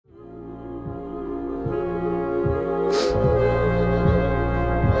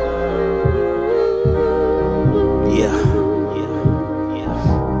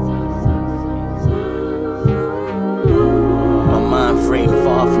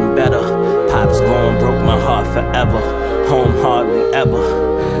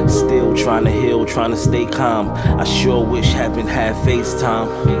trying to heal, trying to stay calm. I sure wish haven't had Facetime.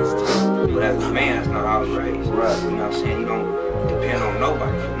 But as a man, that's not how it's raised. Right. You know what I'm saying? You don't depend on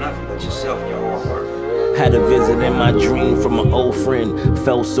nobody for nothing but yourself and your hard work. Had a visit in my dream from an old friend.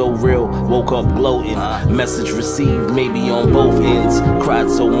 Felt so real, woke up gloating. Message received, maybe on both ends. Cried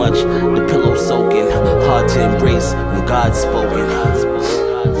so much, the pillow soaking. Hard to embrace when God's spoken.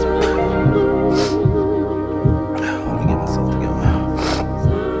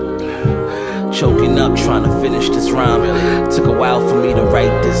 Choking up, trying to finish this rhyme. Took a while for me to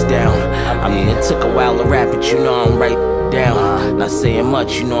write this down. I mean, it took a while to rap it, you know I'm right down. Not saying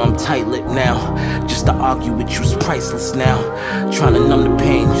much, you know I'm tight-lipped now. Just to argue with you's priceless now. Trying to numb the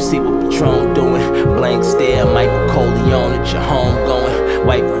pain, you see what Patron doing. Blank stare, Michael Corleone at your home going.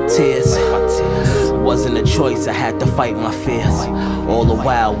 Wipe my tears. Wasn't a choice, I had to fight my fears. All the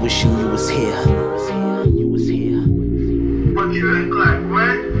while wishing you was here. What you at, Clark,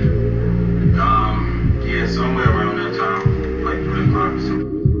 right? Yeah, somewhere around that time, like 3 o'clock or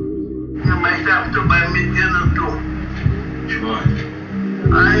something. You might have to buy me dinner too. Sure.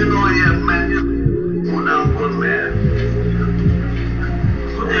 I know yet, man. You go down good, man.